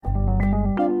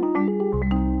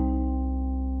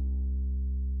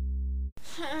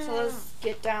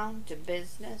down to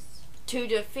business to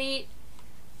defeat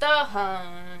the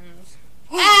Huns.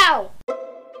 Ow!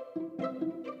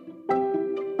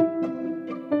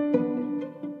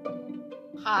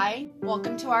 Hi,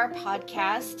 welcome to our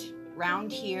podcast. Round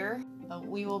here,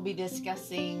 we will be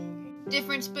discussing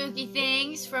different spooky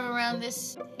things from around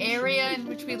this area in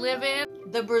which we live in.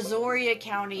 The Brazoria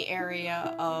County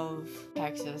area of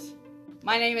Texas.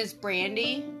 My name is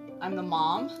Brandy. I'm the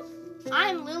mom.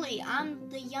 I'm Lily. I'm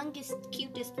the youngest,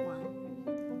 cutest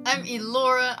one. I'm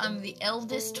Elora. I'm the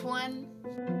eldest one.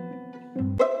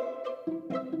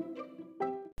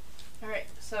 Alright,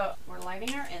 so we're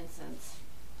lighting our incense.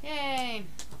 Yay!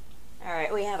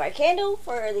 Alright, we have our candle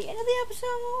for the end of the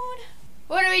episode.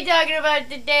 What are we talking about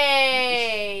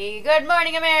today? Good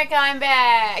morning, America. I'm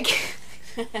back.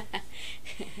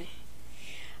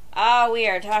 We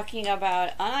are talking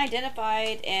about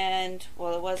unidentified and,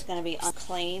 well, it was going to be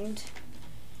unclaimed,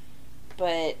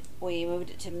 but we moved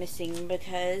it to missing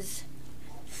because,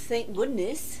 thank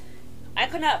goodness, I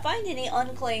could not find any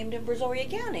unclaimed in Brazoria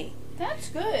County. That's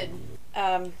good.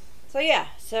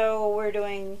 So we're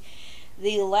doing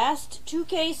the last two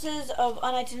cases of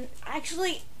unidentified.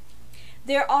 Actually,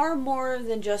 there are more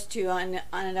than just two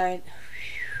unidentified.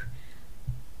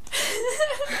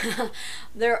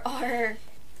 There are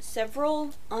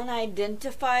several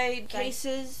unidentified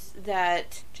cases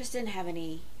that just didn't have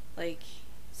any, like,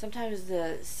 sometimes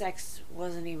the sex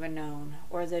wasn't even known,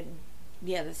 or the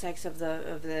sex of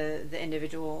the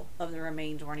individual of the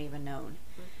remains weren't even known.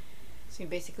 So you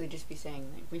basically just be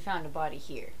saying, like, we found a body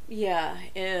here. Yeah,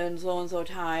 in so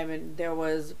time, and there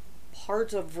was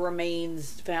parts of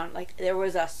remains found, like there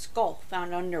was a skull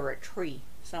found under a tree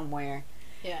somewhere.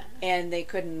 Yeah. And they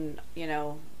couldn't,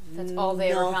 that's all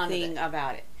they ever found of nothing it.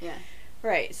 about it. Yeah.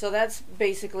 Right, so that's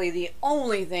basically the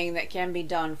only thing that can be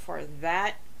done for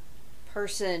that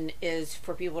person is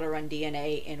for people to run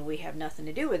DNA, and we have nothing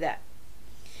to do with that.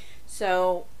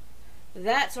 So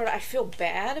that sort of, I feel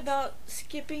bad about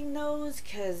skipping those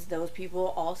because those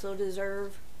people also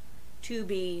deserve to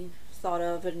be thought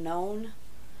of and known.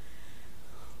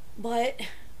 But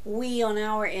we on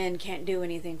our end can't do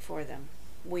anything for them.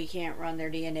 We can't run their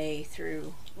DNA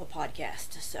through a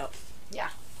podcast, so yeah.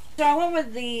 So I went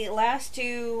with the last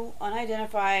two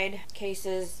unidentified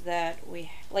cases that we,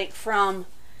 like, from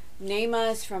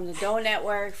NAMUS, from the DOE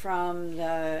Network, from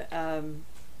the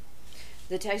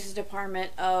Texas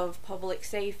Department of Public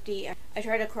Safety. I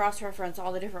tried to cross-reference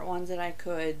all the different ones that I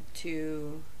could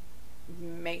to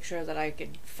make sure that I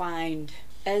could find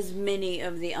as many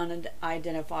of the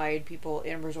unidentified people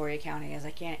in Brazoria County as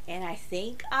I can, and I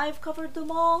think I've covered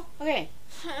them all. Okay,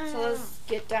 so let's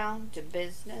get down to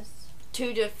business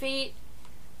To defeat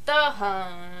the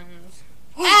Huns.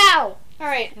 Ow!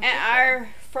 Alright, our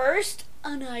first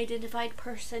unidentified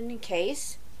person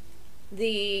case,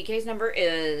 the case number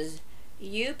is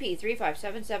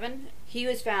UP3577. He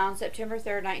was found September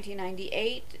 3rd,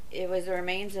 1998. It was the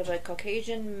remains of a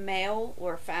Caucasian male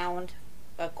were found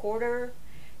a quarter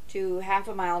to half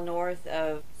a mile north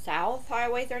of South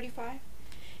Highway 35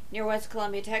 near West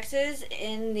Columbia, Texas,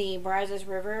 in the Brazos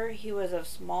River. He was of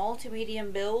small to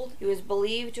medium build. He was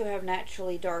believed to have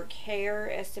naturally dark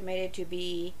hair, estimated to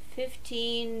be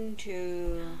 15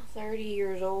 to 30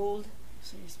 years old.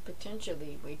 So he's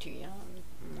potentially way too young.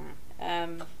 I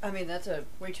mean, that's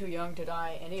way too young to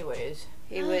die anyways.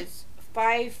 He was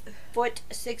 5 foot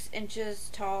 6 inches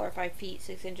tall, or 5 feet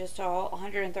 6 inches tall,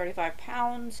 135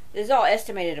 pounds. This is all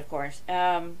estimated, of course.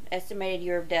 Estimated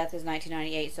year of death is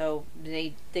 1998, so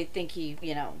they think he,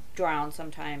 drowned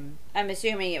sometime. I'm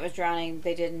assuming it was drowning.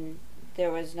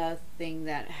 There was nothing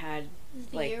that had,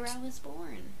 The year I was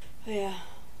born. Yeah.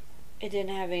 It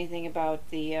didn't have anything about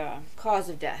the cause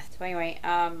of death. So anyway,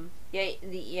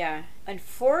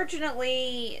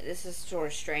 unfortunately, this is sort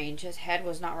of strange. His head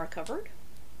was not recovered.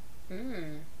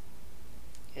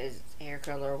 His hair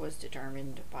color was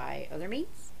determined by other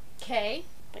means. Okay.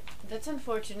 That's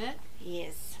unfortunate.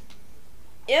 Yes.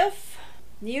 If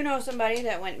you know somebody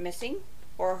that went missing,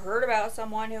 or heard about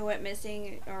someone who went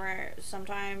missing or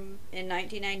sometime in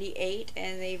 1998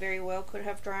 and they very well could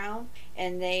have drowned,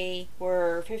 and they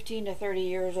were 15 to 30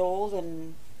 years old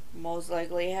and most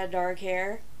likely had dark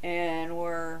hair and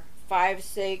were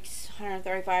 5'6",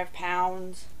 135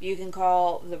 pounds, you can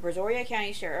call the Brazoria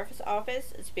County Sheriff's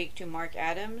Office and speak to Mark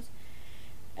Adams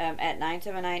at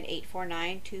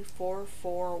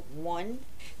 979-849-2441.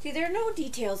 See, there are no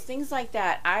details, things like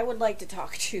that. I would like to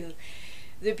talk to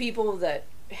the people that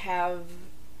have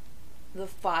the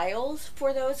files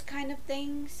for those kind of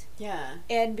things. Yeah.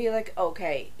 And be like,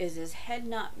 okay, is his head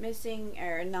not missing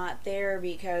or not there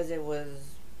because it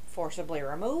was forcibly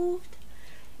removed?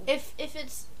 If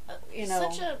it's you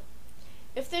know.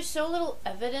 If there's so little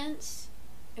evidence,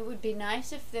 it would be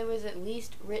nice if there was at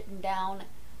least written down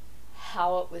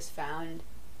how it was found,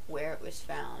 where it was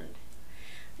found.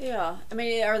 Yeah. I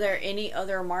mean, are there any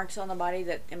other marks on the body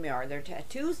that, I mean, are there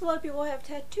tattoos? A lot of people have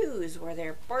tattoos. Were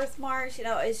there birthmarks? You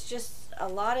know, it's just a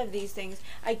lot of these things.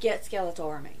 I get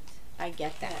skeletal remains. I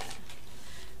get that.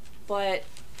 But,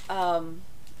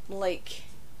 like,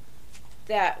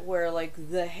 that where, like,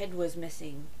 the head was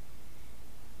missing.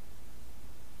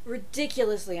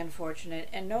 Ridiculously unfortunate,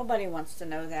 and nobody wants to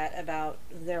know that about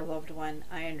their loved one.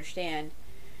 I understand.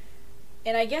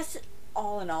 And I guess,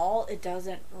 all in all, it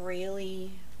doesn't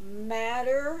really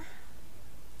matter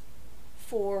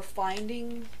for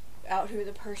finding out who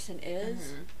the person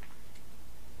is.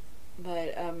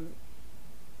 But,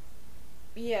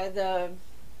 yeah, the,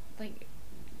 like,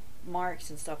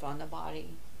 marks and stuff on the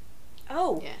body.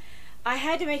 Oh! Yeah. I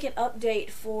had to make an update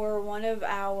for one of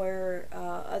our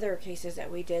other cases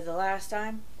that we did the last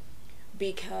time,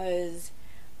 because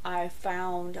I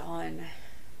found on,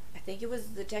 I think it was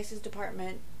the Texas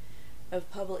Department of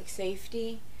Public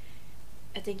Safety.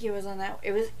 I think it was on that.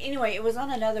 It was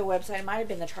on another website. It might have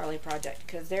been the Charlie Project,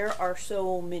 because there are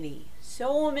so many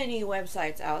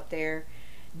websites out there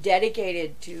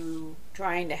dedicated to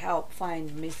trying to help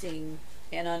find missing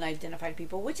and unidentified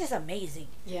people, which is amazing.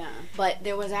 Yeah. But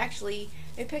there was actually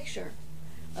a picture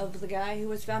of the guy who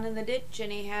was found in the ditch,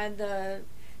 and he had the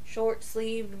short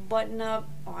sleeved button up.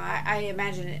 Well, I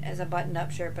imagine it as a button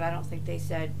up shirt, but I don't think they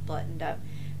said buttoned up.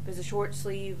 It was a short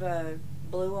sleeve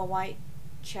blue and white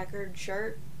checkered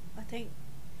shirt, I think,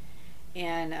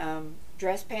 and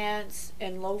dress pants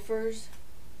and loafers.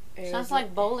 Sounds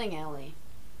like bowling alley.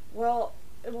 Well,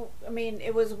 I mean,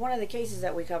 it was one of the cases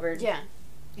that we covered. Yeah.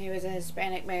 He was a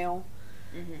Hispanic male,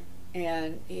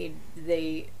 and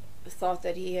they thought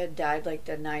that he had died like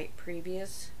the night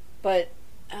previous. But,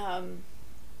 there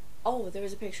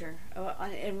was a picture.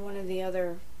 In one of the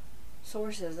other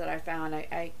sources that I found,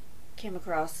 I came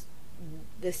across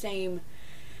the same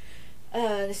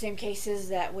cases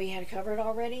that we had covered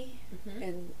already.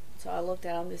 And so I looked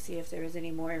at them to see if there was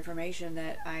any more information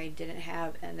that I didn't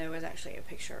have, and there was actually a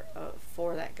picture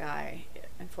for that guy.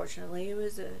 Unfortunately, it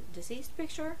was a deceased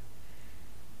picture,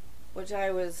 which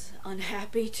I was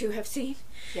unhappy to have seen.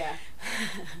 Yeah.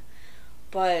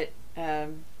 But,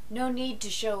 no need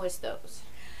to show us those.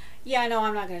 Yeah, no,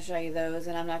 I'm not going to show you those,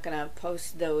 and I'm not going to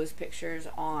post those pictures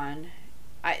on.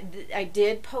 I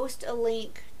did post a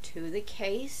link to the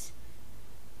case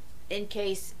in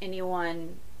case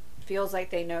anyone feels like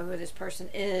they know who this person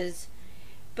is.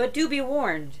 But do be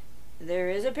warned, there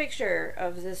is a picture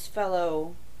of this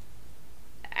fellow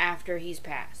after he's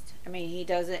passed. I mean, he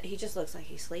just looks like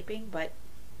he's sleeping, but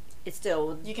it's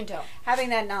still, you can tell. Having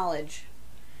that knowledge,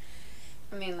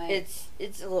 I mean, like, it's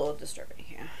a little disturbing,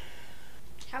 yeah.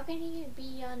 How can he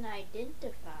be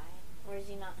unidentified? Or is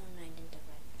he not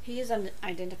unidentified? He is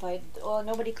unidentified. Well,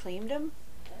 nobody claimed him.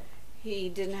 He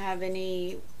didn't have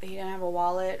a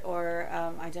wallet or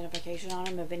identification on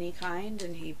him of any kind,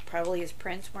 and his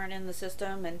prints weren't in the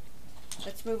system. And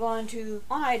let's move on to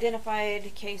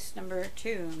unidentified case number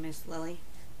 2, Miss Lily.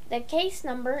 The case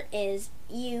number is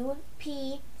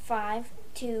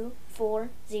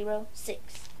UP52406.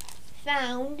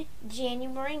 Found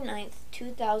January 9th,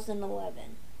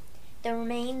 2011. The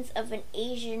remains of an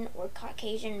Asian or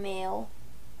Caucasian male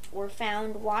were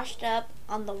found washed up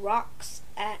on the rocks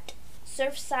at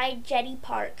Surfside Jetty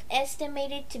Park,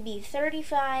 estimated to be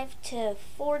 35 to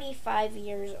 45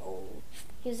 years old.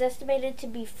 He was estimated to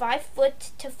be 5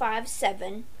 foot to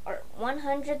 5'7", or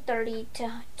 130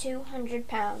 to 200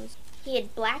 pounds. He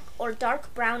had black or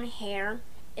dark brown hair.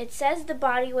 It says the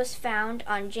body was found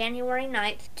on January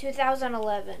 9th,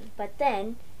 2011, but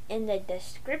then, in the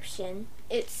description,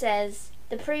 it says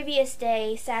the previous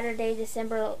day, Saturday,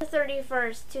 December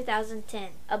 31st, 2010,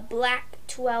 a black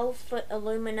 12-foot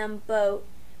aluminum boat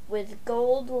with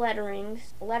gold lettering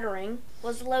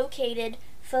was located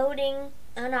floating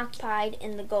unoccupied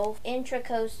in the Gulf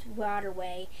Intracoast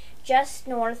Waterway just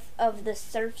north of the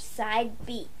Surfside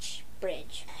Beach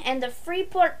Bridge. And the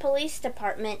Freeport Police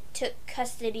Department took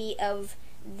custody of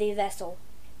the vessel.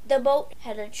 The boat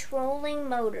had a trolling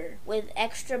motor with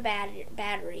extra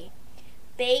battery,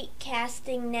 bait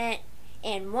casting net,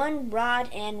 and one rod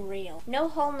and reel. No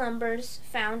hull numbers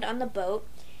found on the boat,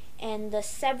 and the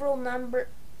serial number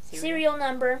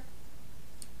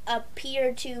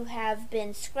appeared to have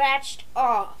been scratched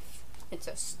off. It's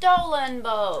a stolen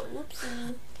boat.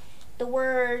 Whoopsie. The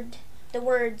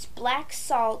words black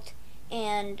salt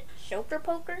and choker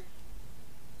poker.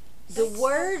 The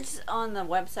words on the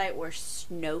website were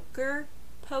snoker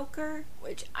poker,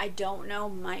 which I don't know,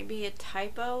 might be a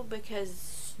typo because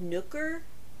snooker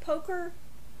poker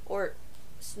or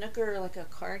snooker, like a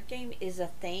card game, is a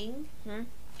thing.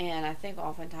 And I think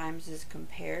oftentimes is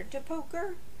compared to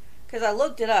poker. Because I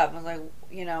looked it up. I was like,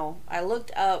 I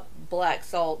looked up black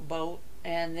salt boat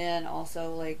and then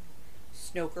also like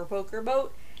snooker poker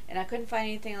boat, and I couldn't find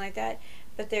anything like that.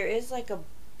 But there is like a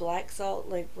black salt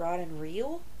like rod and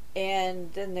reel,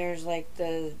 and then there's like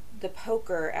the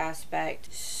poker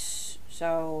aspect.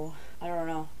 So I don't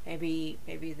know. Maybe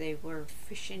they were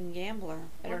fishing gambler.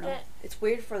 I don't know. It's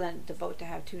weird for the boat to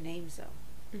have two names though.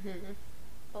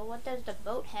 But what does the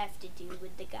boat have to do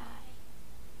with the guy?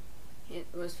 It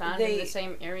was found in the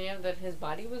same area that his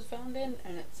body was found in,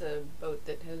 and it's a boat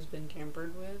that has been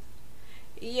tampered with.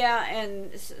 Yeah,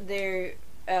 and there's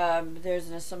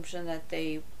an assumption that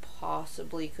they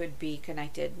possibly could be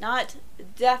connected. Not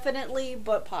definitely,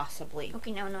 but possibly.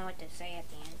 Okay, now I know what to say at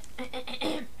the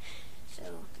end.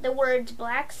 So, the words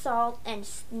black salt and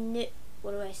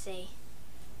what do I say?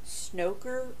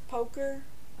 Snooker poker?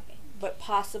 Okay. But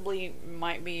possibly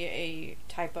might be a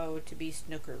typo to be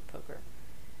snooker poker.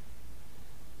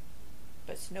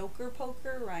 But snooker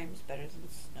poker rhymes better than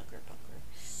snooker poker.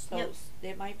 So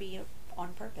it might be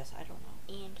on purpose. I don't know.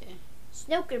 And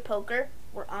snooker poker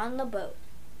were on the boat.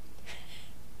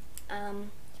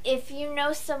 If you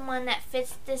know someone that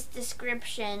fits this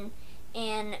description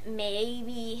and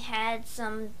maybe had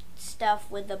some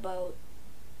stuff with the boat.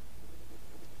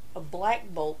 A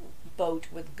black boat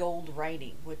with gold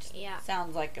writing, which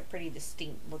sounds like a pretty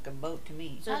distinct looking boat to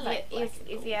me. So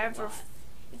if you ever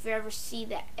see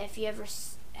that, if you ever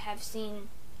have seen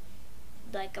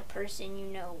like a person you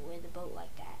know with a boat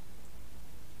like that,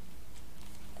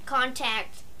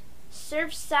 contact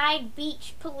Surfside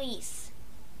Beach Police.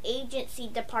 Agency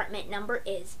department number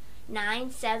is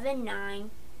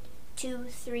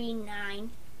 979-239-1151.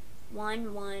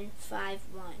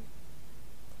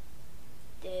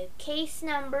 The case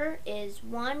number is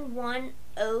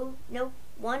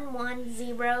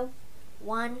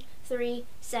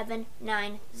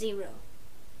 110-13790.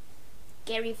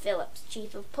 Gary Phillips,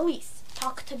 Chief of Police.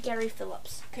 Talk to Gary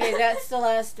Phillips. Okay, that's the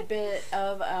last bit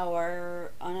of our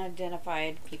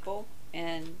unidentified people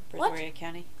in Brazoria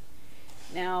County.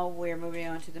 Now we're moving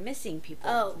on to the missing people.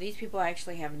 Oh. These people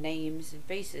actually have names and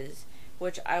faces,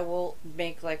 which I will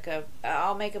make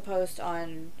I'll make a post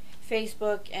on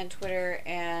Facebook and Twitter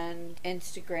and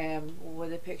Instagram with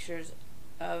the pictures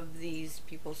of these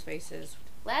people's faces.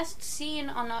 Last seen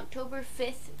on October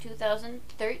 5th,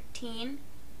 2013.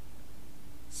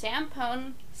 Sam,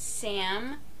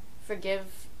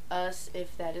 forgive us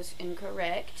if that is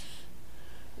incorrect.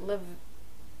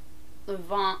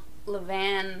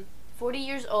 Levan, 40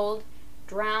 years old,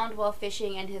 drowned while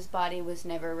fishing and his body was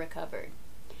never recovered.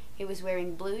 He was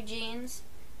wearing blue jeans,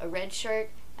 a red shirt,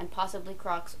 and possibly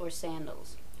Crocs or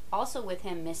sandals. Also with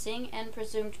him missing and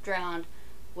presumed drowned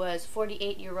was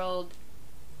 48-year-old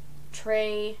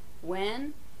Trey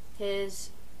Nguyen. His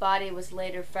body was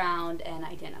later found and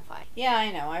identified. Yeah,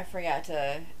 I know. I forgot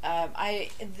to.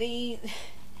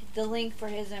 The link for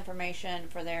his information,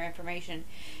 for their information,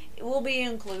 will be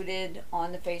included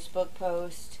on the Facebook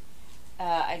post.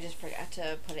 I just forgot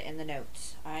to put it in the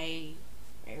notes. I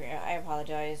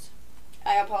apologize.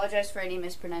 I apologize for any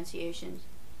mispronunciations.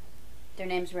 Their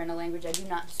names were in a language I do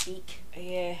not speak.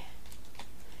 Yeah.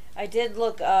 I did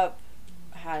look up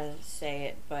how to say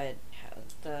it, but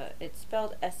it's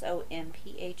spelled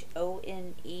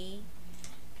Somphone.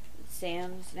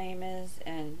 Sam's name is,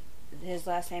 and his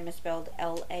last name is spelled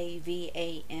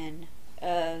Lavan.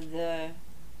 The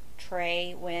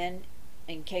Trey Nguyen,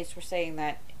 in case we're saying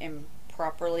that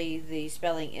improperly, the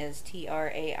spelling is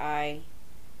Trai.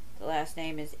 The last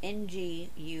name is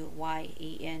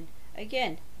Nguyen.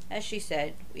 Again, as she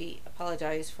said, we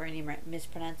apologize for any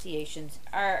mispronunciations.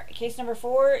 Our case number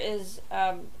 4 is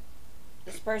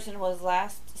this person was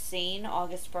last seen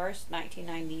August 1st,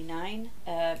 1999.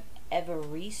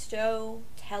 Evaristo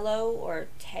Tello, or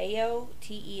Teo,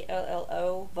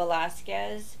 Tello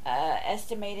Velasquez,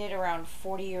 estimated around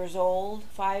 40 years old,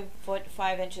 5 foot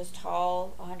 5 inches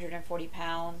tall, 140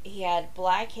 pounds. He had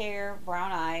black hair,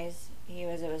 brown eyes. He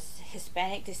was of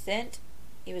Hispanic descent.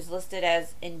 He was listed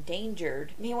as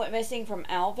endangered. He went missing from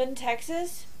Alvin,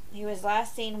 Texas. He was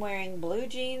last seen wearing blue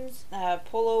jeans,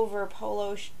 pullover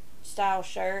polo style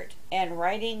shirt, and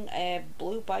riding a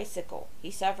blue bicycle.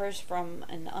 He suffers from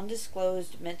an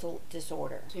undisclosed mental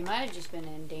disorder. So he might have just been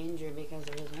in danger because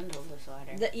of his mental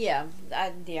disorder.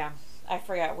 I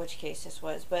forgot which case this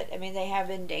was, but I mean, they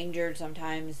have endangered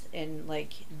sometimes in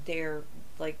like their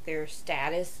like their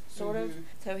status, sort of.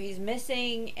 So he's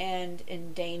missing and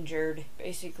endangered,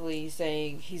 basically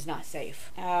saying he's not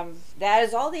safe. That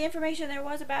is all the information there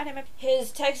was about him.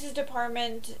 His Texas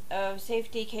Department of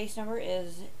Safety case number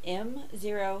is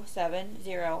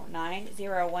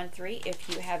M07090013. If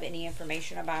you have any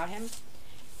information about him,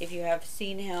 if you have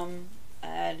seen him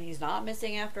and he's not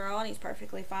missing after all and he's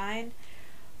perfectly fine,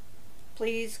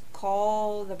 please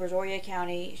call the Brazoria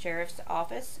County Sheriff's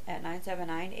Office at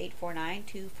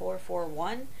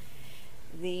 979-849-2441.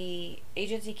 The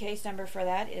agency case number for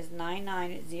that is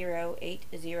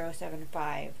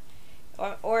 9908075.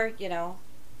 Or, you know,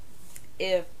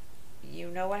 if you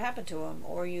know what happened to him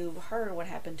or you've heard what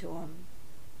happened to him,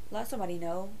 let somebody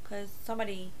know, because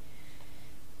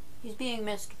He's being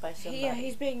missed by somebody. Yeah,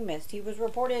 he's being missed. He was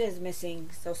reported as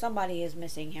missing, so somebody is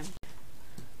missing him.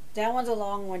 That one's a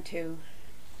long one, too.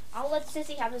 I'll let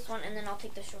Sissy have this one, and then I'll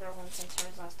take the shorter one since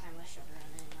hers last time was shorter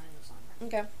and then mine was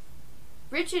longer. Okay.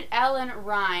 Richard Allen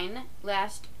Rhine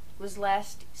was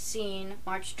last seen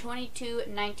March 22,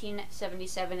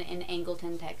 1977 in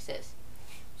Angleton, Texas.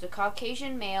 He was a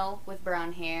Caucasian male with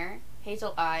brown hair,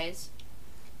 hazel eyes.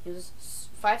 He was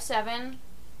 5'7",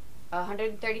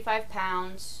 135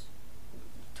 pounds,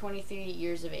 23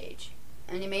 years of age.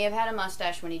 And he may have had a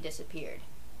mustache when he disappeared.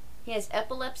 He has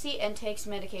epilepsy and takes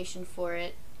medication for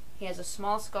it. He has a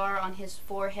small scar on his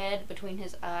forehead between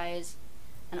his eyes,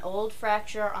 an old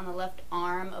fracture on the left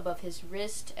arm above his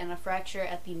wrist, and a fracture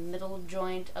at the middle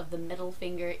joint of the middle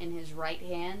finger in his right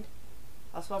hand.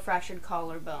 Also a fractured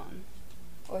collarbone.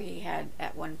 Or he had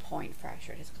at one point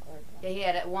fractured his collarbone. Yeah, he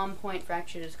had at one point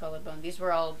fractured his collarbone. These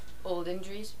were all old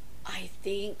injuries? I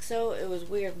think so. It was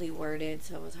weirdly worded,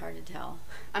 so it was hard to tell.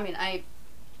 I mean, I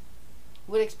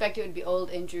would expect it would be old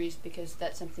injuries because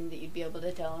that's something that you'd be able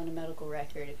to tell in a medical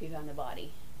record if you found a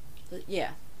body.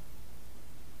 Yeah.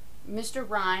 Mr.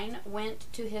 Rhine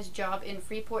went to his job in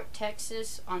Freeport,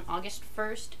 Texas on August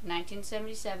 1st,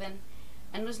 1977,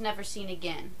 and was never seen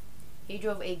again. He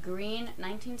drove a green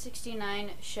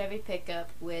 1969 Chevy pickup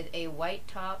with a white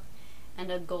top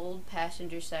and a gold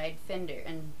passenger side fender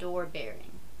and door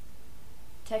bearing.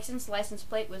 Texan's license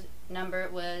plate number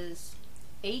was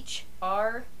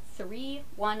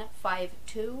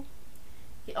HR3152.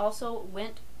 He also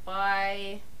went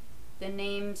by the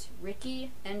names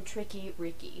Ricky and Tricky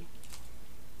Ricky.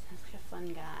 Sounds like a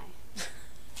fun guy.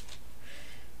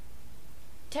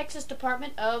 Texas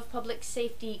Department of Public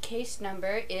Safety case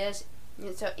number is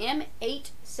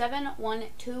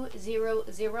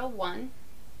M87120001.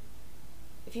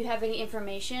 If you have any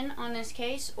information on this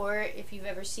case, or if you've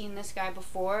ever seen this guy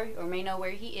before, or may know where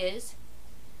he is,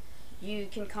 you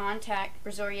can contact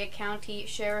Brazoria County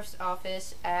Sheriff's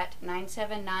Office at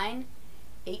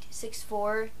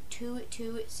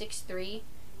 979-864-2263,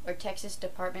 or Texas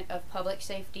Department of Public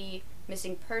Safety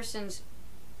Missing Persons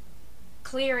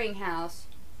Clearinghouse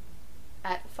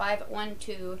at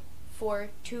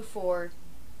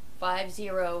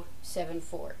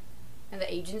 512-424-5074. And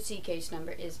the agency case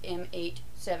number is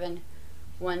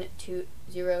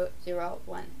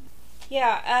M87120001.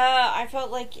 Yeah, I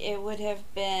felt like it would have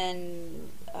been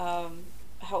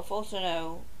helpful to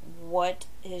know what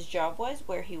his job was,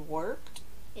 where he worked.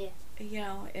 Yeah. You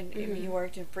know, and he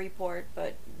worked in Freeport,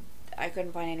 but I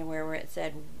couldn't find anywhere where it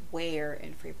said where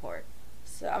in Freeport.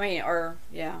 So, I mean, or,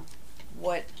 yeah,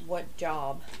 what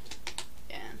job.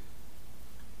 Yeah.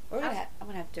 I'm gonna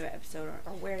have to do an episode,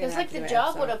 or where did I Because, like, the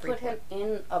job would have put him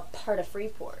in a part of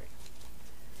Freeport.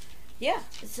 Yeah,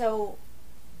 so,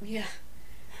 yeah.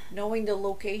 Knowing the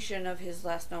location of his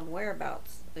last known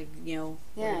whereabouts, like, you know.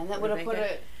 Yeah, and that would have put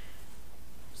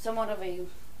somewhat of a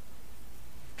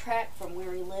track from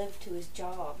where he lived to his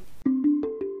job.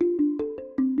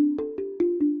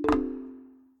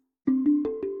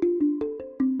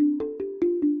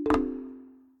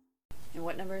 And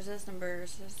what number is this? Number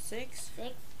 6?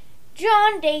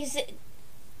 John Davis.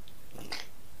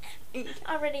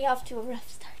 Already off to a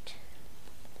rough start.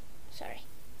 Sorry,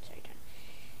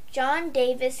 John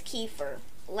Davis Kiefer,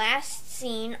 last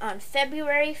seen on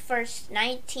February 1st,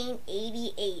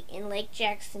 1988 in Lake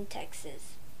Jackson,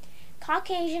 Texas.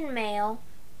 Caucasian male,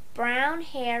 brown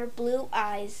hair, blue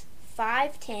eyes,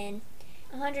 5'10",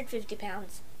 150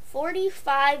 pounds,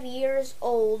 45 years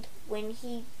old when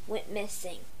he went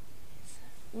missing.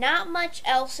 Not much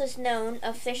else is known.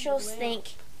 Officials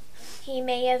think he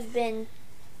may have been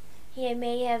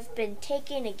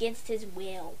taken against his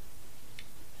will.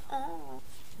 Oh.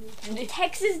 The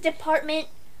Texas Department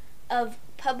of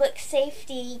Public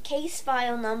Safety case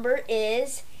file number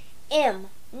is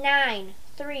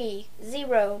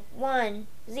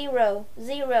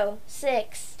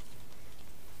M93010006.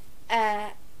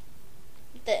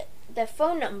 The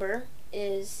phone number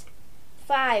is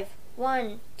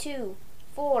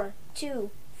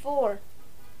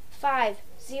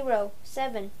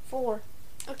 512245074.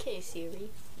 Okay, Siri.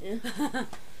 Carrington.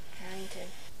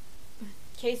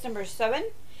 Case number 7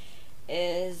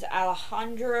 is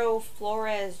Alejandro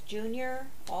Flores Jr.,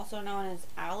 also known as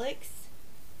Alex.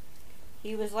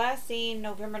 He was last seen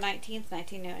November 19th,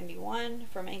 1991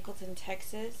 from Ankleton,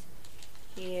 Texas.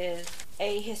 He is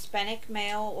a Hispanic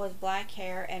male with black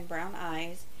hair and brown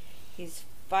eyes. He's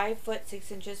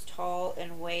 5'6" tall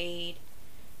and weighed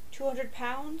 200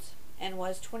 pounds and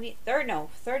was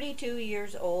 32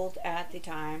 years old at the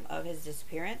time of his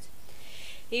disappearance.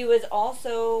 He was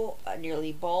also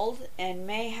nearly bald and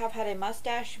may have had a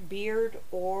mustache, beard,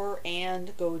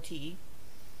 and goatee.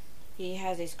 He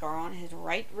has a scar on his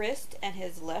right wrist and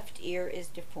his left ear is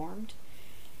deformed.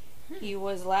 He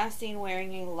was last seen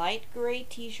wearing a light gray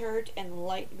t-shirt and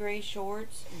light gray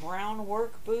shorts, brown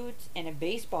work boots, and a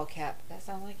baseball cap. That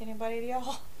sound like anybody to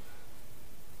y'all?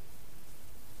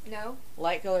 No.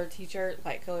 Light colored t-shirt,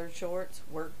 light colored shorts,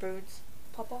 work boots.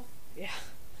 Papa? Yeah.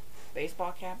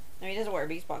 Baseball cap. I mean, he doesn't wear a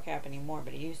baseball cap anymore,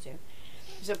 but he used to.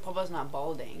 So Papa's not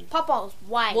balding. Papa's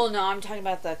white. Well, no, I'm talking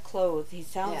about the clothes. He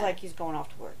sounds Yeah. like he's going off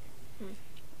to work.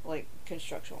 Like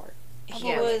construction work. He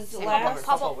Yeah, was like- last...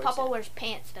 Papa wears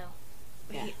pants though.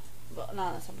 Yeah. Well,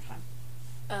 not in the summertime.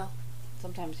 Oh.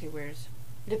 Sometimes he wears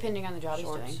Depending on the job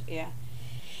shorts. he's doing. Yeah.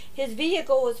 His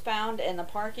vehicle was found in the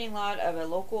parking lot of a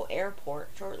local airport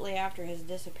shortly after his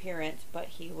disappearance, but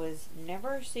he was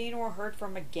never seen or heard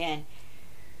from again.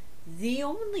 The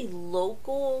only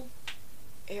local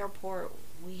airport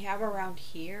we have around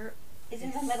here Is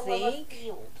in the middle of a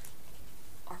field.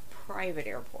 are private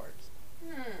airports.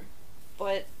 Hmm.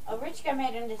 But A rich guy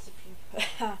made him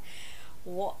disappear.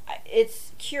 well,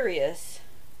 it's curious.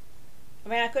 I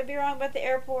mean, I could be wrong about the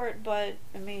airport, but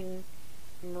I mean,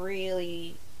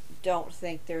 really don't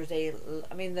think there's a.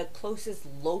 I mean, the closest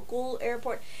local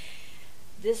airport.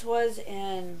 This was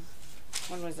in.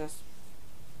 When was this?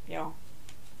 Y'all.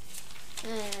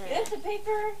 That's the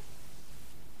paper.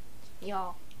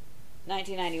 Y'all.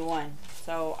 1991.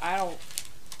 So I don't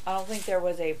think there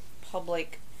was a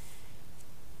public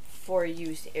for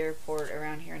use airport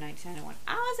around here in 1991.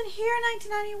 I wasn't here in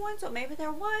 1991, so maybe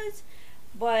there was.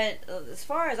 But as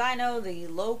far as I know, the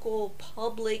local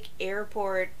public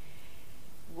airport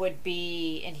would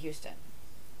be in Houston.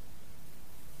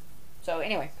 So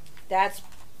anyway, that's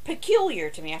peculiar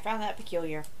to me. I found that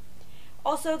peculiar.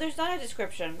 Also, there's not a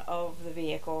description of the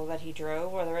vehicle that he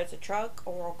drove, whether it's a truck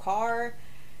or a car,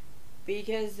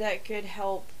 because that could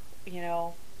help, you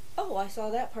know, oh, I saw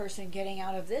that person getting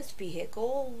out of this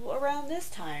vehicle around this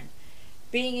time.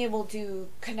 Being able to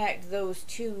connect those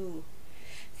two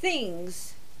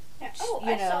things. Oh,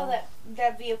 you I saw know.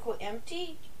 that vehicle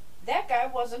empty. That guy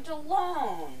wasn't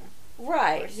alone.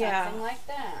 Right, Or yeah. something like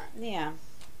that. Yeah.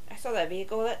 I saw that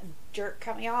vehicle, that jerk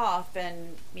cut me off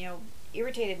and, you know,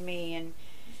 irritated me and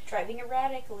Driving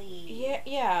erratically.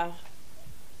 yeah.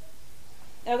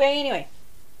 Okay, anyway.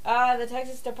 The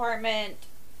Texas Department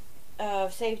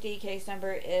of Safety case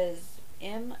number is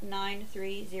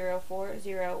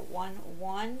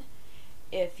M9304011.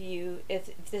 If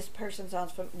this person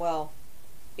sounds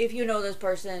if you know this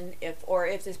person, if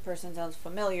this person sounds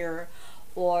familiar,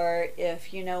 or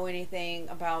if you know anything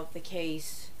about the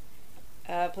case,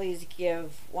 please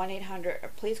give 1-800.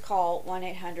 Please call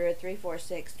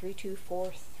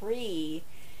 1-800-346-3243.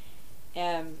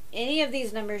 Any of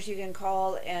these numbers you can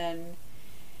call and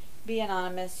be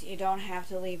anonymous. You don't have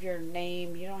to leave your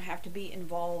name. You don't have to be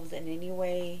involved in any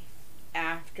way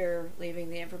after leaving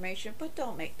the information. But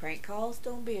don't make prank calls.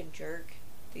 Don't be a jerk.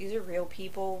 These are real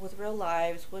people with real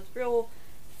lives, with real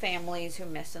families who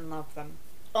miss and love them.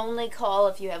 Only call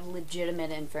if you have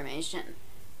legitimate information,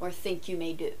 or think you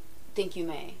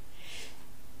may.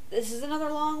 This is another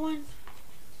long one.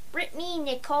 Brittany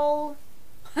Nicole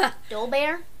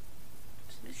Dolbear.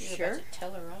 You're Sure. about to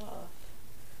tell her off.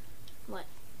 What?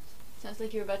 Sounds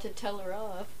like you're about to tell her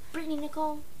off. Brittany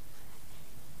Nicole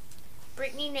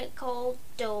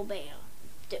Dolbear.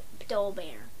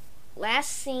 Dolbear.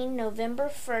 Last seen November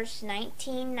 1st,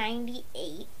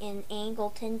 1998 in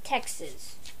Angleton,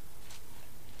 Texas.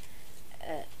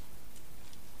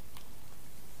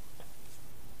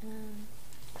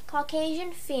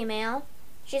 Caucasian female.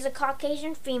 She's a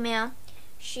Caucasian female.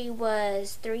 She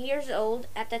was 3 years old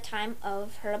at the time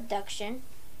of her abduction.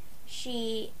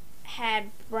 She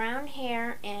had brown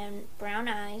hair and brown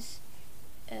eyes.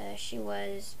 She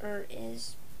was,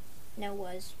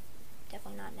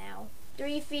 definitely not now,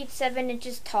 3 feet 7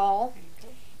 inches tall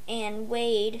and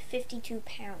weighed 52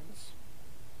 pounds.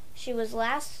 She was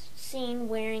last seen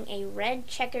wearing a red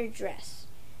checkered dress.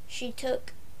 She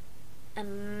took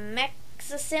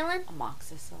amoxicillin.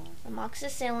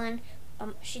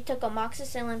 She took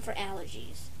amoxicillin for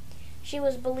allergies. She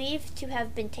was believed to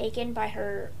have been taken by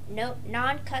her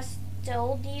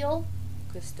non-custodial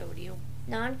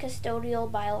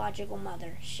biological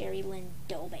mother, Sherry Lynn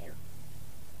Dolbear.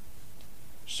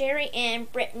 Sherry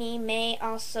and Brittany may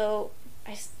also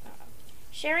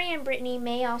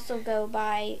go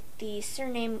by the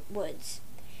surname Woods.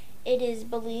 It is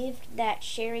believed that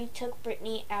Sherry took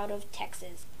Brittany out of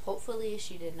Texas. Hopefully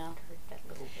she did not hurt that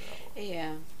little girl.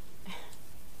 Yeah.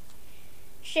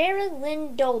 Sherry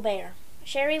Lynn Dolbear,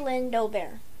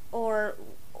 or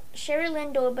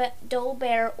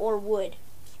Wood,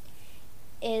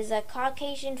 is a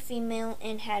Caucasian female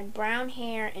and had brown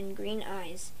hair and green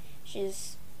eyes.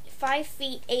 She's 5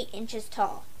 feet 8 inches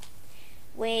tall,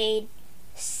 weighed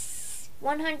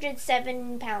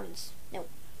 107 pounds. No.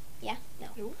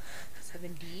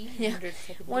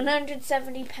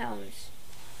 170 pounds,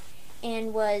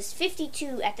 and was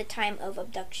 52 at the time of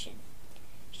abduction.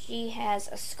 She has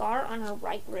a scar on her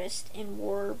right wrist and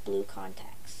wore blue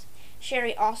contacts.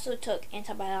 Sherry also took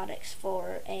antibiotics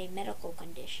for a medical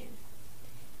condition.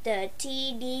 The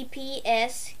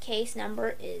TDPS case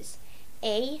number is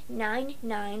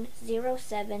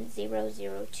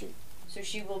A9907002. So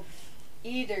she will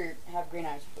either have green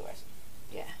eyes or blue eyes.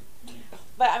 Yeah.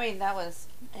 But I mean, that was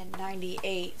in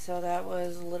 98, so that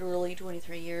was literally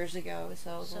 23 years ago.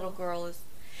 So the little girl is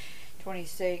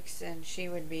 26, and she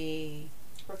would be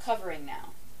recovering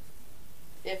now.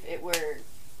 If it were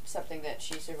something that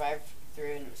she survived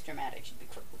through and it was traumatic, she'd be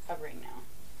recovering now.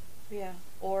 Yeah.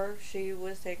 Or she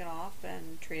was taken off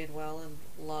and treated well and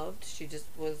loved. She just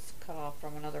was cut off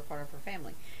from another part of her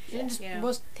family. She just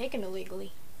was taken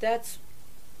illegally. That's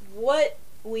what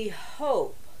we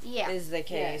hope Yeah. is the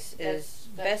case. That's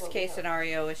best what we case hope.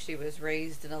 scenario is she was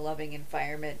raised in a loving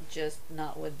environment, just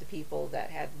not with the people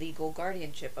that had legal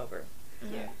guardianship over.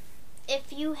 Yeah.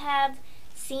 If you have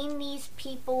seen these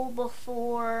people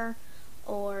before,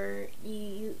 or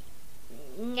you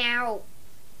now,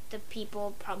 the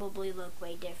people probably look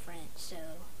way different.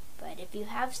 So, but if you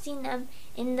have seen them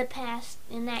in the past,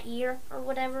 in that year or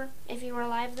whatever, if you were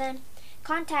alive then,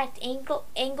 contact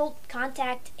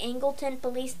Angleton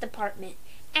Police Department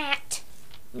at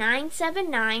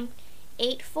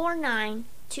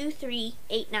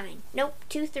 979-849-2389. Nope,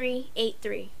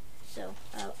 2383. So,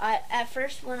 at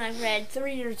first when I read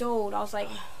 3 years old, I was like,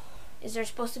 is there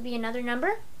supposed to be another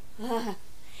number?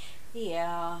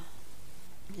 Yeah.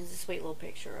 There's a sweet little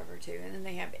picture of her too, and then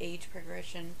they have age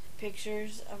progression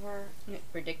pictures of her.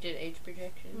 Predicted age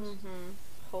projections. Mm-hmm.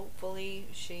 Hopefully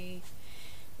she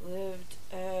lived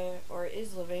or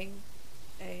is living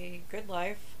a good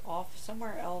life off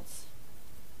somewhere else.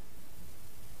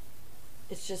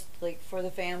 It's just like for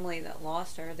the family that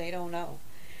lost her, they don't know.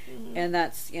 Mm-hmm. And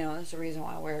that's the reason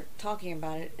why we're talking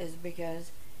about it, is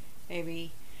because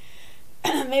maybe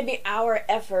our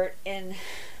effort in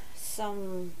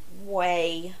some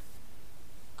way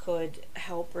could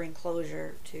help bring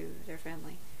closure to their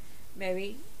family.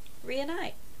 Maybe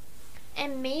reunite.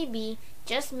 And maybe,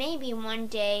 just maybe one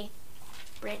day,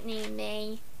 Brittany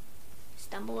may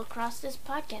stumble across this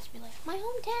podcast and be like, my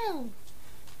hometown.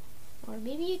 Or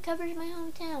maybe it covers my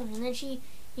hometown. And then she,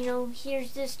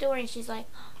 hears this story and she's like,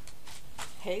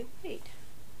 hey, wait.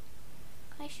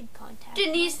 I should contact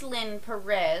Denise Lynn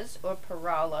Perez, or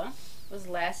Perala, was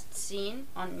last seen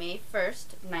on May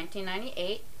 1st,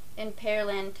 1998, in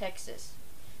Pearland, Texas.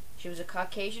 She was a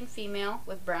Caucasian female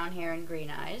with brown hair and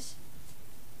green eyes.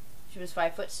 She was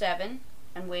 5'7"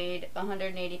 and weighed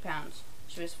 180 pounds.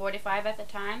 She was 45 at the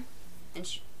time, and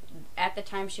at the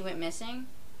time she went missing,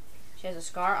 she has a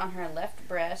scar on her left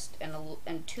breast and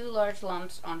 2 large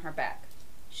lumps on her back.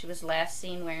 She was last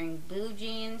seen wearing blue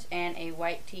jeans and a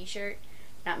white t-shirt.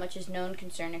 Not much is known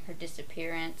concerning her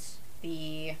disappearance.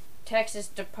 The Texas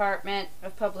Department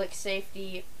of Public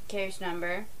Safety case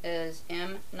number is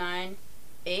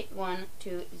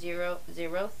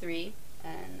M9812003,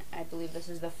 and I believe this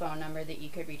is the phone number that you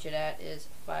could reach it at, is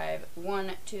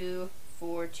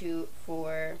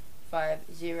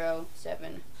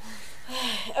 512-424-5077.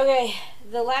 Okay,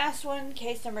 the last one,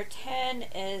 case number 10,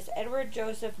 is Edward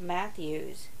Joseph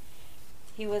Matthews.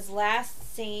 He was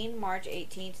last seen March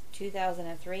 18th,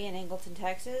 2003 in Angleton,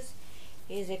 Texas.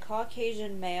 He is a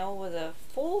Caucasian male with a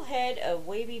full head of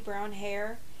wavy brown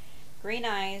hair, green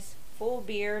eyes, full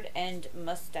beard, and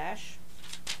mustache.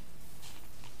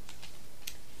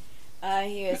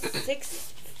 He is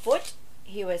 6 foot.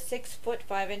 He was 6 foot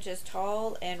 5 inches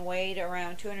tall and weighed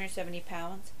around 270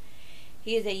 pounds.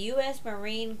 He is a U.S.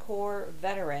 Marine Corps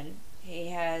veteran. He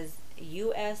has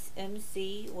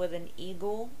USMC with an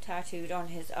eagle tattooed on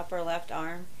his upper left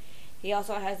arm. He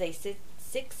also has a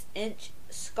 6-inch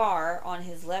scar on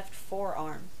his left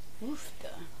forearm. Oof.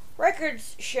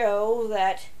 Records show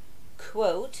that,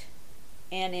 quote,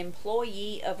 an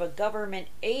employee of a government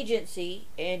agency,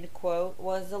 end quote,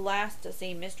 was the last to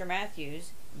see Mr.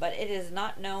 Matthews, but it is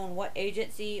not known what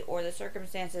agency or the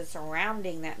circumstances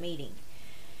surrounding that meeting.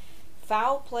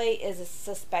 Foul play is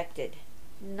suspected,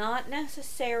 not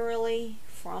necessarily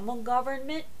from a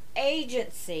government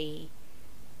agency,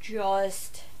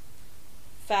 just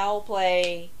foul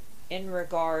play in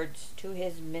regards to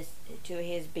his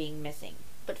being missing.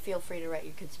 But feel free to write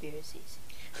your conspiracies.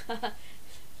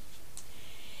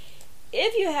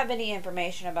 If you have any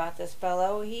information about this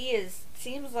fellow,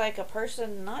 seems like a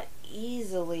person not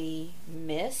easily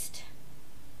missed.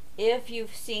 If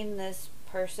you've seen this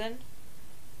person,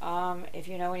 if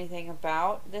you know anything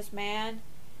about this man,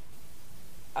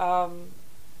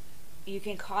 you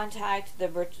can contact the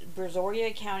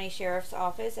Brazoria County Sheriff's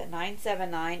Office at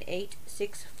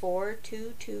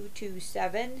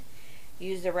 979-864-2227.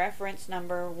 Use the reference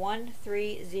number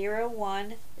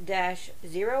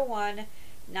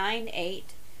 1301-0198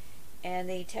 and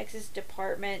the Texas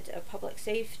Department of Public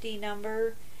Safety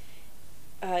number.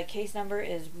 Case number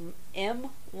is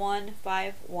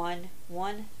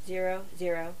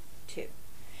M1511002.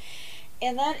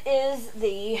 And that is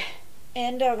the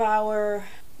end of our...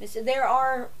 There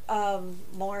are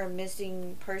more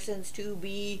missing persons to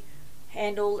be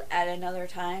handled at another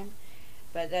time,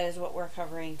 but that is what we're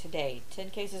covering today.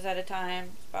 10 cases at a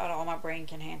time. It's about all my brain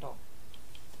can handle.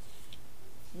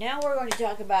 Now we're going to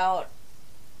talk about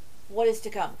what is to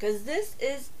come, because this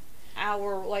is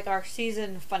our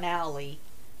season finale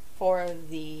for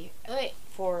the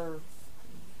the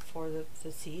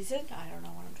season. I don't know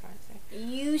what I'm trying to say.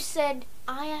 You said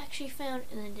I actually found,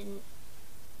 and then didn't.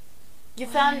 You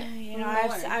found,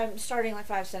 I'm starting like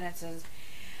 5 sentences.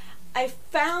 I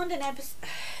found an episode.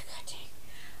 God dang.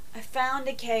 I found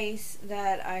a case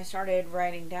that I started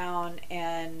writing down,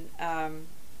 and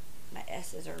my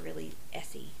S's are really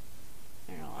S-y.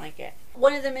 I don't like it.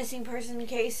 One of the missing person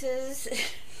cases.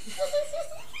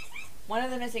 One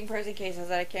of the missing person cases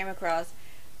that I came across,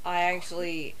 I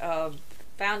actually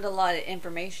found a lot of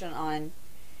information on,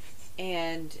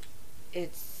 and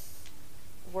it's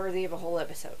worthy of a whole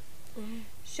episode. Mm-hmm.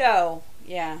 So,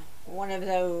 yeah, one of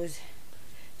those.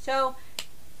 So,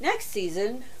 next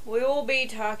season, we will be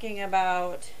talking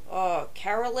about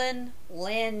Carolyn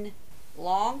Lynn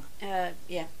Long. Yeah,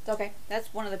 okay,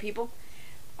 that's one of the people.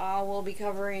 We'll be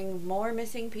covering more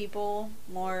missing people,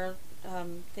 more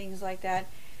things like that.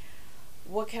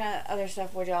 What kind of other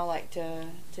stuff would y'all like to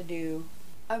do?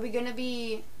 Are we going to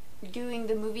be doing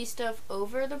the movie stuff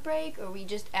over the break, or are we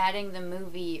just adding the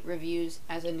movie reviews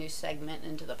as a new segment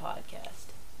into the podcast?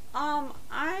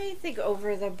 I think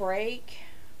over the break,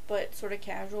 but sort of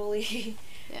casually.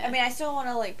 Yeah. I mean, I still want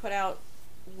to put out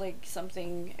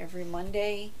something every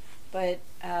Monday, but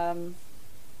and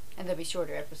there'll be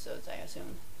shorter episodes, I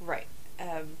assume. Right.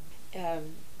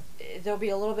 There'll be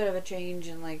a little bit of a change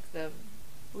in the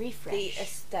Refresh. the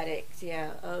aesthetics,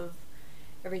 of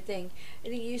everything. I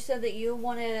think you said that you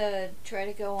wanted to try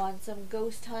to go on some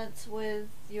ghost hunts with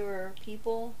your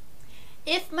people.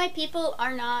 If my people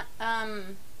are not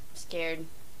scared.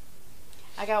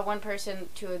 I got one person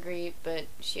to agree, but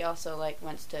she also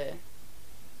wants to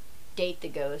date the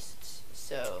ghosts,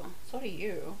 so So do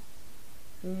you.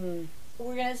 mm-hmm.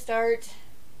 We're gonna start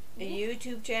a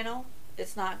YouTube channel.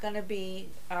 It's not gonna be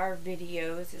our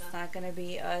videos. It's not gonna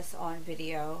be us on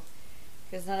video,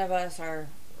 because none of us are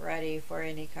ready for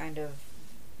any kind of,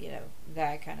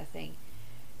 that kind of thing.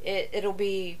 It'll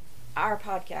be our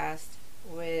podcast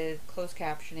with closed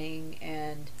captioning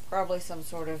and probably some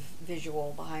sort of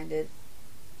visual behind it.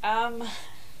 I'm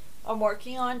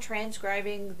working on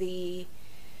transcribing the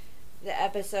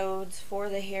episodes for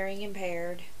the hearing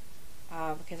impaired,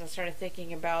 because I started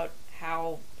thinking about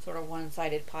how sort of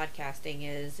one-sided podcasting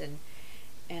is, and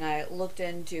I looked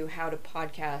into how to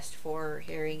podcast for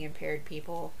hearing impaired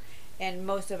people, and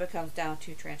most of it comes down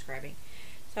to transcribing.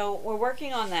 So we're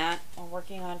working on that. We're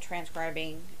working on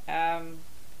transcribing.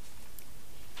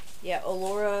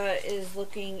 Alora is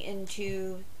looking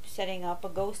into setting up a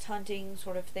ghost hunting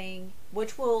sort of thing,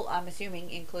 which will, I'm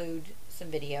assuming, include some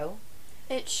video.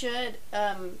 It should.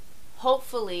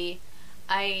 Hopefully,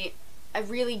 I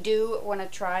really do want to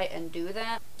try and do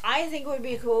that. I think it would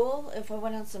be cool if I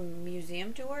went on some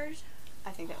museum tours.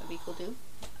 I think that would be cool too.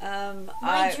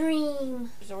 My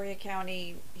dream. Brazoria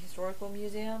County Historical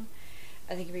Museum.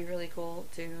 I think it'd be really cool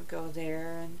to go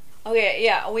there and Okay,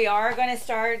 yeah, we are going to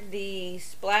start the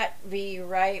Splat v.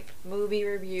 Ripe movie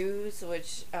reviews,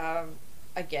 which,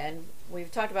 again,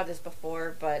 we've talked about this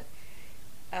before, but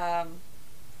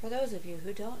for those of you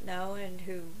who don't know and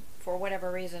who, for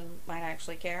whatever reason, might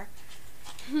actually care,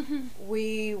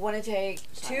 we want to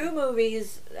take two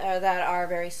movies that are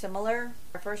very similar.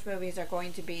 Our first movies are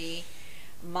going to be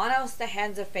Monos, the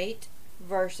Hands of Fate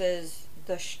versus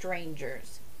The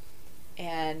Strangers.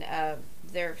 And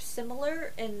they're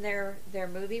similar in their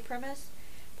movie premise,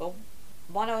 but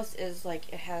Monos is like,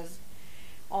 it has,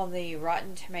 on the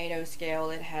Rotten Tomato scale,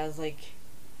 it has like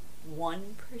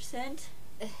 1%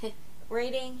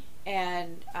 rating,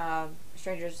 and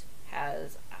Strangers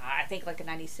has, I think, like a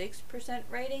 96%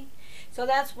 rating. So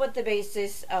that's what the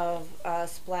basis of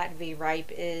Splat v. Ripe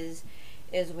is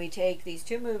we take these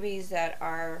two movies that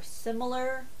are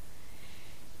similar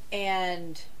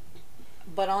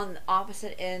but on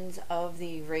opposite ends of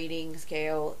the rating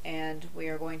scale, and we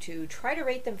are going to try to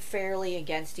rate them fairly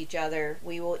against each other.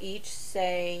 We will each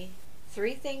say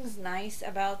 3 things nice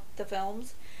about the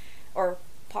films, or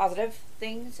positive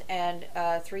things, and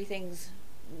 3 things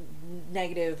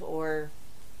negative or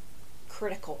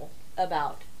critical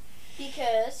about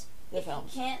Because the if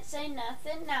films. you can't say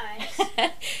nothing nice,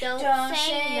 don't Don't say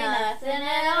say nothing nothing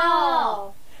at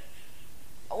all.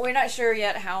 We're not sure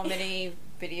yet how many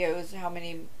videos, how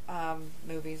many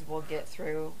movies we'll get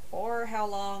through, or how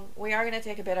long. We are going to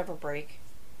take a bit of a break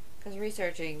because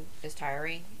researching is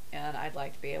tiring, and I'd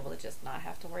like to be able to just not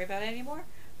have to worry about it anymore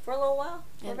for a little while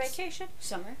for It's vacation.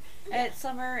 Summer. And it's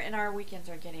summer, and our weekends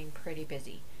are getting pretty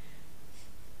busy.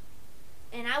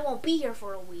 And I won't be here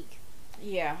for a week.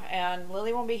 Yeah, and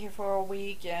Lily won't be here for a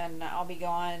week, and I'll be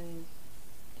gone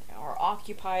or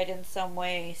occupied in some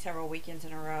way several weekends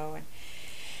in a row. And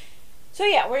so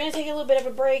yeah, we're going to take a little bit of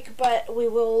a break, but we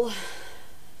will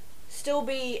still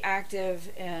be active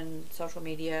in social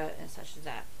media and such as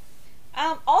that.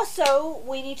 Also,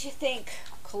 we need to thank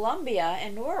Colombia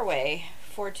and Norway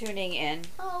for tuning in.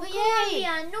 Oh, Yay!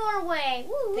 Colombia, Norway.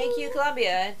 Woo, Thank woo. you,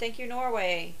 Colombia, and thank you,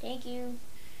 Norway. Thank you.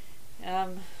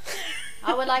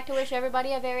 I would like to wish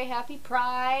everybody a very happy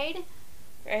Pride.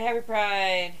 Very happy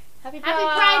Pride. Happy Happy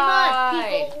Pride Month,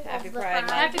 people. Happy of the Pride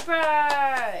Month. Happy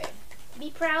Pride. Be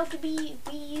proud to be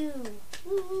you.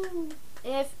 Woo-hoo.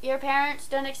 If your parents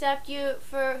don't accept you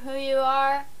for who you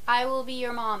are, I will be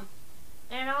your mom.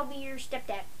 And I'll be your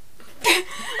stepdad.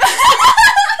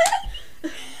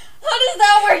 How does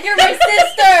that work? You're my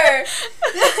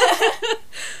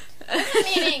sister.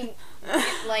 Meaning,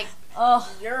 like,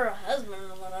 Oh, you're a husband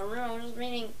or whatever. I was just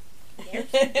meaning,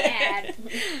 there's your dad.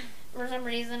 For some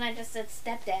reason, I just said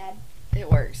stepdad. It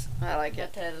works. I like it.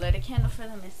 got to light a candle for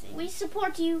the missing. We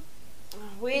support you.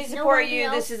 We If support nobody you.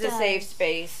 else This is a safe does.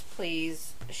 space.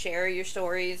 Please share your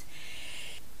stories.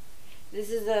 This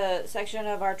is a section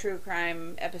of our true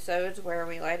crime episodes where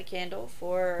we light a candle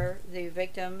for the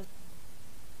victims,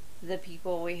 the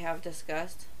people we have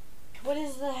discussed. What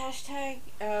is the hashtag?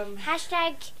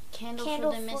 Hashtag Candle,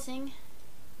 Candle for the for- missing.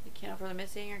 Candle for the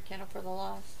missing or candle for the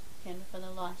lost? Candle for the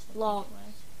lost. I think Law. it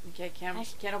was. Okay,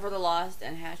 Hash- candle for the lost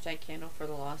and hashtag candle for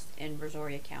the lost in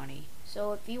Brazoria County.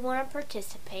 So if you want to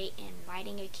participate in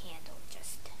lighting a candle,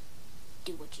 just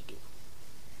do what you do.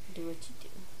 Do what you do.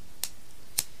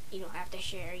 You don't have to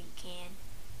share. You can.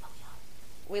 Oh, yeah.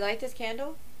 We light this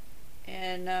candle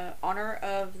in honor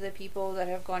of the people that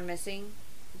have gone missing,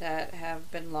 that have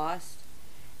been lost.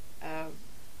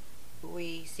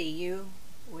 We see you,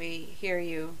 we hear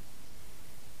you,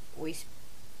 we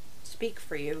speak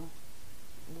for you.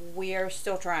 We are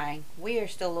still trying. We are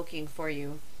still looking for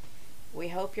you. We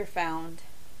hope you're found.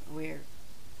 We're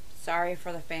sorry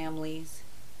for the families.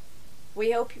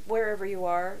 We hope wherever you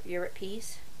are, you're at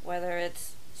peace, whether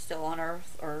it's still on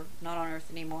Earth or not on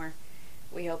Earth anymore.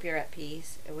 We hope you're at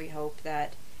peace, and we hope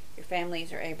that your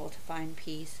families are able to find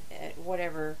peace at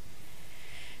whatever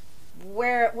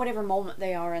moment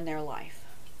they are in their life.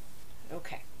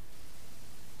 Okay.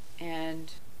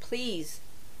 And please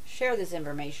share this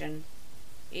information.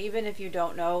 Even if you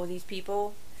don't know these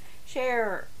people,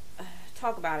 share,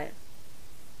 talk about it.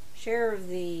 Share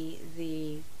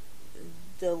the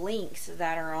links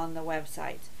that are on the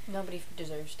website. Nobody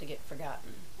deserves to get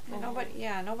forgotten.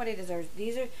 Nobody deserves.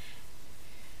 These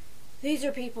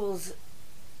are people's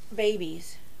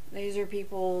babies. These are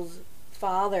people's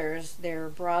fathers, their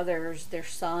brothers, their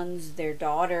sons, their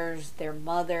daughters, their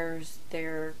mothers,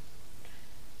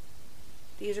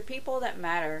 these are people that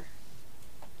matter.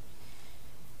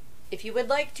 If you would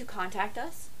like to contact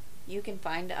us, you can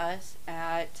find us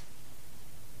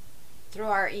through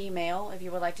our email. If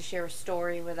you would like to share a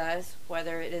story with us,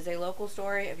 whether it is a local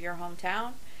story of your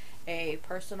hometown, a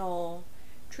personal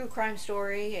true crime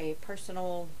story, a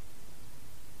personal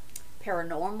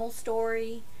paranormal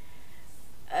story,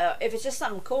 if it's just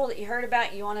something cool that you heard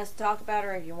about, you want us to talk about,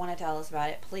 or if you want to tell us about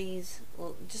it, please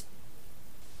just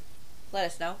let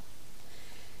us know.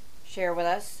 Share with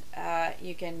us.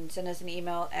 You can send us an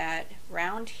email at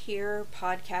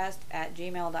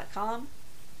roundherepodcast@gmail.com.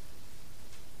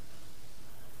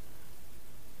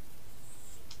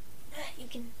 You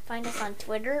can find us on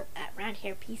Twitter at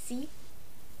RoundHairPC. You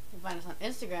can find us on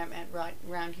Instagram at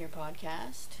Round Here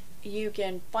Podcast. You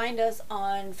can find us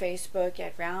on Facebook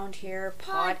at Round Here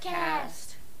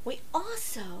Podcast. We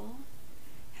also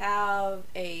have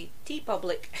a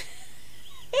TeePublic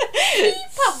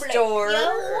store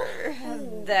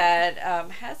that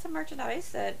has some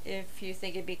merchandise that, if you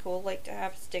think it'd be cool, like to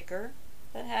have a sticker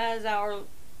that has our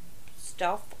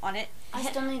stuff on it. I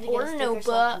still need to get Or a a sticker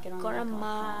so I can notebook get on or a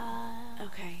my mug.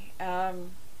 Okay.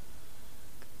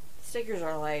 Stickers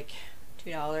are like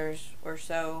 $2 or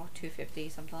so, $2.50,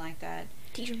 something like that.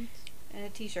 T-shirts.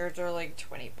 And t-shirts are like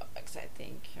 $20, I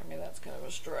think. I mean, that's kind of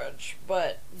a stretch,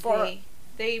 but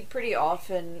they pretty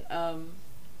often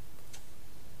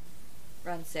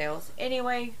run sales.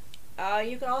 Anyway,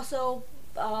 you can also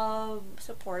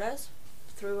support us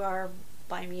through our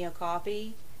Buy Me a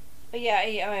Coffee. But yeah,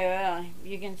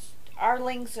 you can. Our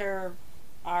links are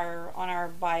on our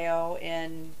bio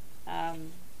in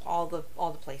all the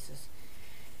places.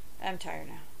 I'm tired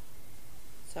now.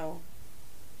 So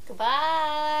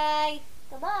Goodbye.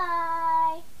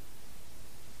 Goodbye.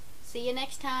 See you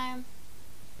next time.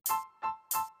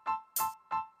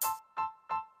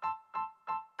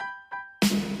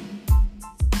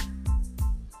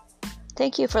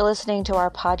 Thank you for listening to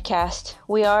our podcast.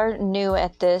 We are new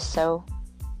at this, so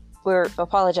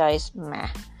apologize. Meh.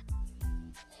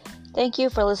 Thank you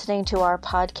for listening to our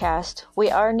podcast.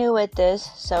 We are new at this,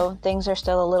 so things are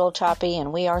still a little choppy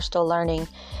and we are still learning,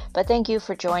 but thank you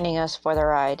for joining us for the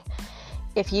ride.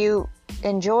 If you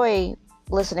enjoy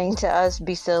listening to us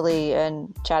be silly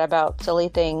and chat about silly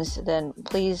things, then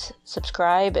please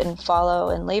subscribe and follow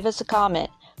and leave us a comment.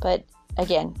 But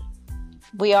again,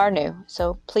 we are new,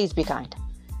 so please be kind.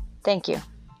 Thank you.